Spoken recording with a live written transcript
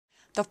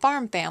the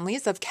farm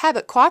families of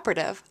Cabot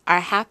Cooperative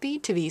are happy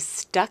to be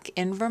stuck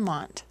in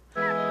Vermont.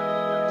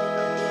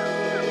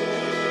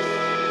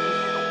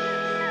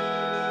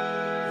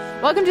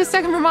 Welcome to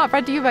Stuck in Vermont,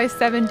 brought to you by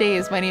 7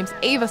 Days. My name's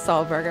Ava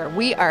Sahlberger.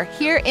 We are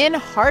here in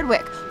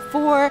Hardwick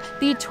for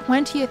the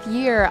 20th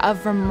year of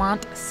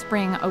Vermont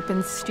Spring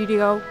Open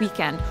Studio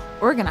Weekend,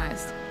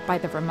 organized by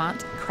the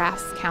Vermont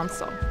Crafts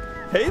Council.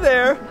 Hey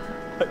there!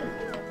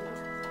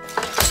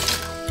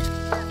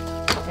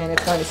 And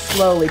it's going to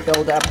slowly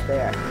build up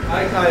there.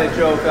 I kind of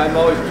joke, I'm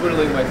always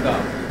twiddling my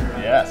thumb.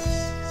 Yes,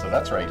 so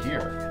that's right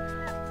here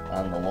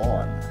on the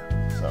lawn.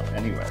 So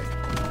anyway,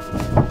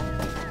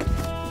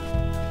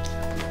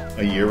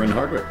 a year in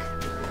Hardwick.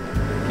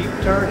 Keep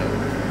turning.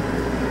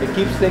 It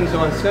keeps things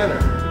on center.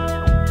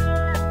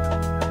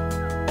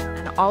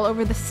 And all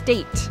over the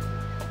state,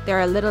 there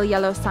are little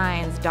yellow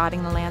signs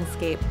dotting the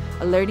landscape,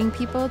 alerting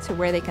people to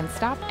where they can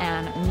stop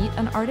and meet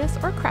an artist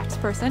or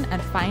craftsperson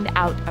and find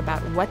out about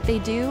what they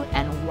do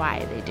and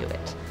why they do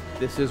it.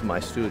 This is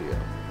my studio,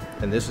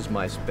 and this is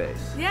my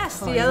space. Yes,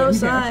 the yellow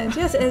signs.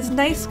 Yes, it's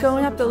nice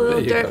going up the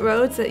little dirt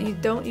roads that you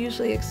don't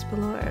usually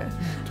explore.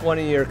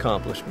 20-year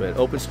accomplishment.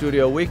 Open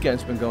Studio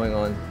Weekend's been going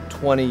on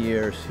 20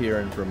 years here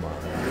in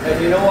Vermont.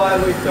 And you know why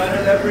we've done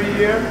it every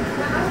year?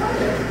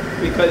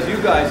 Because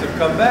you guys have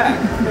come back.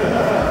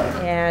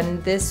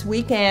 And this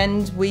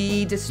weekend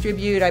we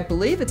distribute, I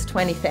believe it's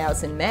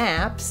 20,000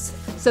 maps.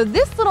 So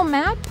this little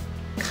map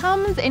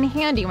comes in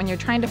handy when you're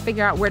trying to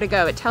figure out where to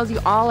go. It tells you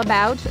all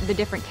about the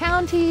different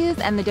counties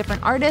and the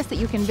different artists that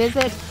you can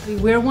visit.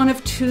 We're one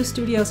of 2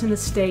 studios in the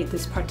state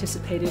that's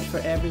participated for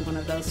every one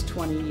of those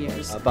 20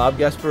 years. Bob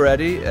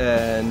Gasparetti,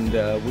 and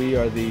we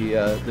are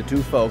the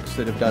 2 folks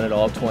that have done it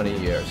all 20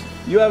 years.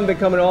 You haven't been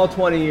coming all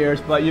 20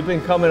 years, but you've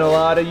been coming a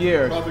lot of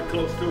years. Probably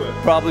close to it.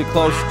 Probably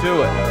close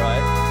to it, all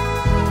right?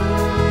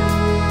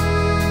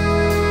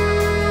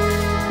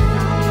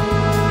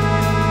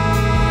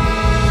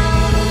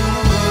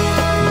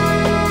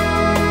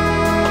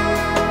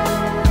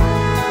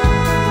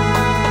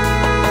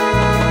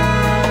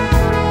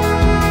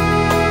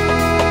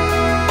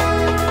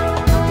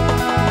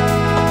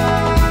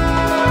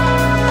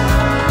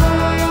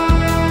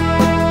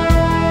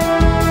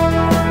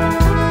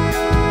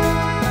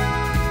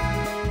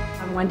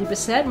 Wendy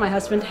Besett, my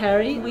husband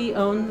Harry. We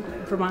own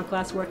Vermont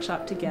Glass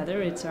Workshop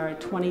together. It's our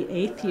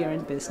 28th year in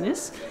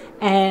business.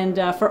 And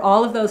for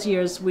all of those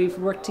years, we've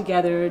worked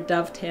together,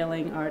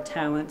 dovetailing our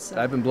talents.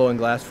 I've been blowing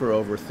glass for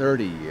over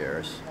 30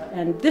 years.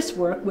 And this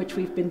work, which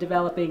we've been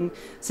developing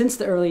since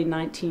the early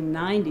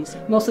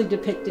 1990s, mostly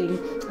depicting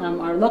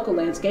our local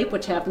landscape,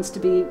 which happens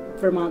to be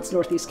Vermont's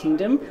Northeast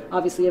Kingdom,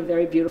 obviously a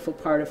very beautiful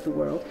part of the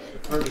world.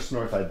 The furthest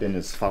north I've been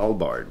is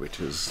Svalbard,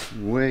 which is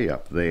way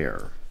up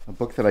there. A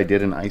book that I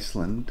did in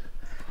Iceland.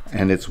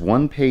 And it's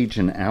 1 page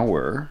an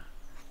hour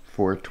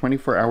for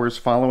 24 hours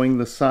following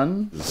the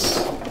sun.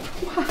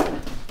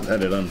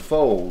 That it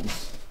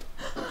unfolds.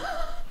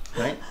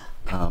 Right?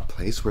 A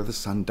place where the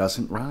sun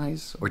doesn't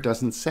rise or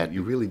doesn't set.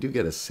 You really do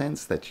get a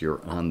sense that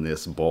you're on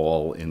this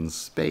ball in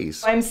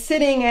space. I'm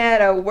sitting at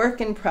a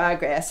work in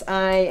progress.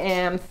 I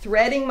am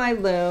threading my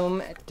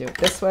loom. Do it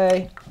this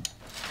way,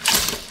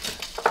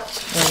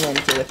 and then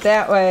do it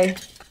that way.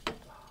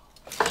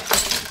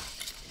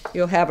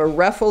 You'll have a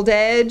ruffled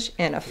edge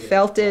and a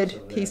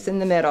felted piece in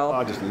the middle.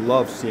 I just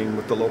love seeing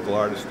what the local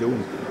artists do,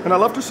 and I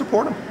love to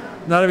support them.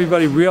 Not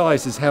everybody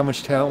realizes how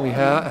much talent we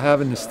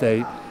have in the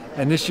state,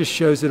 and this just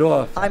shows it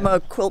off. I'm a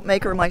quilt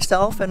maker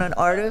myself and an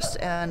artist,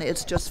 and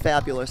it's just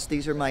fabulous.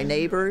 These are my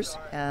neighbors,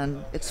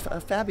 and it's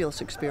a fabulous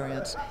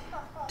experience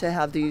to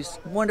have these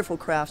wonderful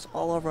crafts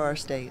all over our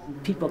state.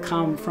 People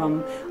come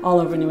from all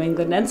over New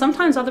England and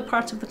sometimes other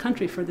parts of the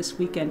country for this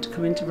weekend to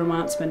come into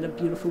Vermont, spend a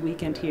beautiful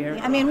weekend here.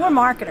 I mean, we're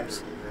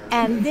marketers.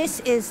 And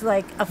this is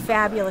like a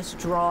fabulous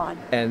draw.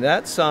 And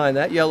that sign,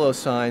 that yellow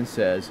sign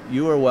says,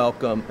 "You are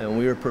welcome and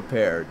we are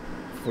prepared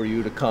for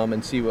you to come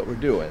and see what we're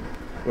doing.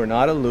 We're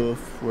not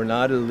aloof, we're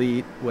not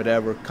elite,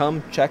 whatever.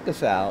 Come check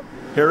us out."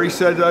 Harry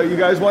said, you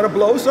guys want to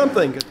blow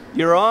something?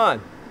 You're on,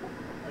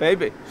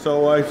 baby.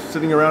 So I was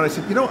sitting around, I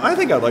said, you know, I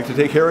think I'd like to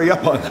take Harry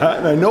up on that,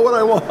 and I know what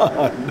I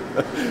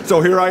want. So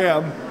here I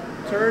am.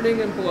 Turning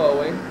and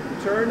blowing,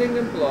 turning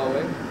and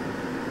blowing.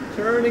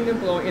 Turning and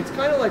blowing. It's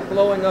kind of like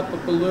blowing up a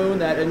balloon.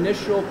 That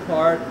initial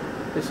part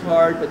is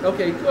hard, but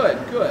okay, good,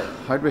 good.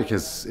 Hardwick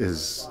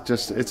is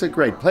just, it's a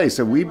great place.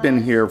 So we've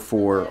been here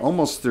for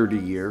almost 30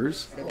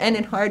 years. And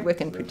in Hardwick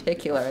in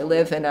particular, I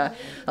live in a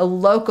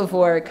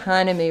locavore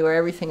economy where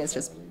everything is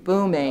just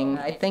booming.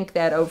 I think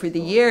that over the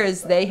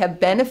years they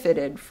have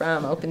benefited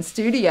from Open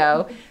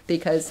Studio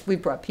because we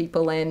brought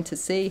people in to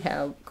see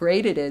how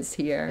great it is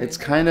here. It's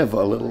kind of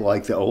a little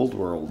like the old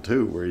world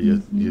too, where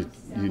you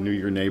knew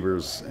your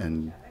neighbors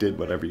and did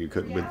whatever you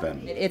could with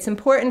them. It's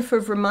important for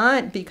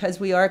Vermont because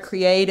we are a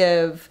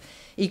creative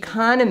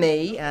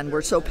economy. And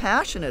we're so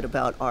passionate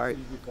about art,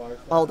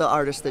 all the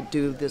artists that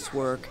do this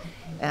work.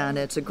 And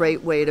it's a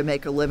great way to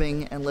make a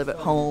living and live at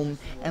home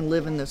and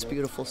live in this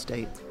beautiful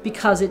state.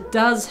 Because it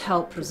does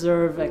help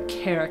preserve a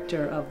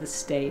character of the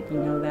state, you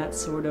know, that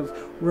sort of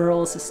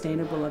rural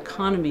sustainable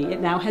economy. It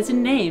now has a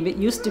name. It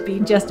used to be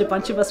just a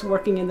bunch of us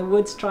working in the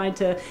woods trying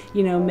to,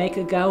 you know, make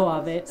a go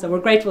of it. So we're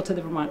grateful to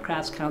the Vermont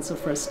Crafts Council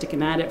for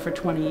sticking at it for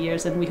 20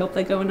 years, and we hope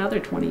they go another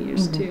 20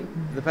 years too.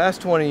 The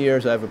past 20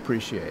 years I've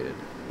appreciated.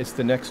 It's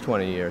the next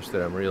 20 years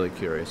that I'm really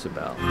curious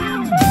about.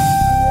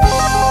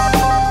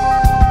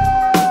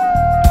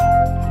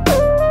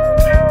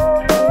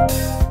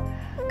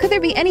 Could there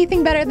be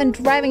anything better than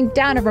driving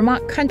down a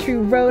Vermont country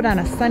road on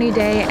a sunny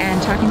day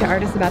and talking to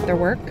artists about their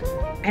work?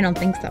 I don't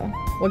think so.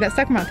 We'll get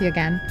stuck with you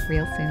again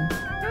real soon.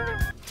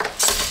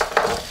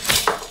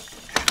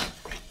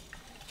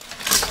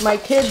 My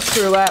kids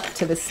grew up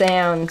to the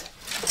sound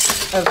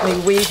of me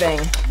weaving.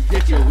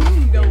 Get your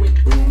weave going,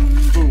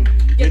 boom, boom.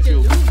 Get your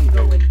weave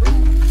going,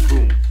 boom,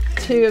 boom.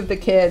 Two of the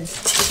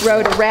kids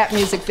wrote a rap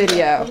music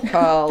video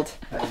called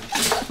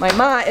My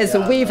Ma is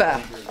a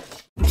Weaver.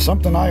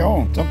 Something I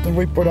own, something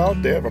we put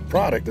out there, a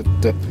product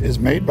that is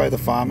made by the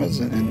farmers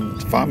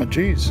and farmer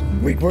cheese.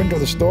 We go into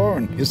the store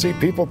and you see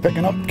people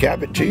picking up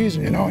Cabot cheese,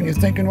 you know, and you're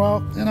thinking,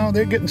 well, you know,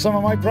 they're getting some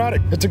of my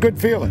product. It's a good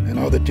feeling, you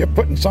know, that you're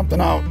putting something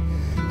out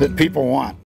that people want.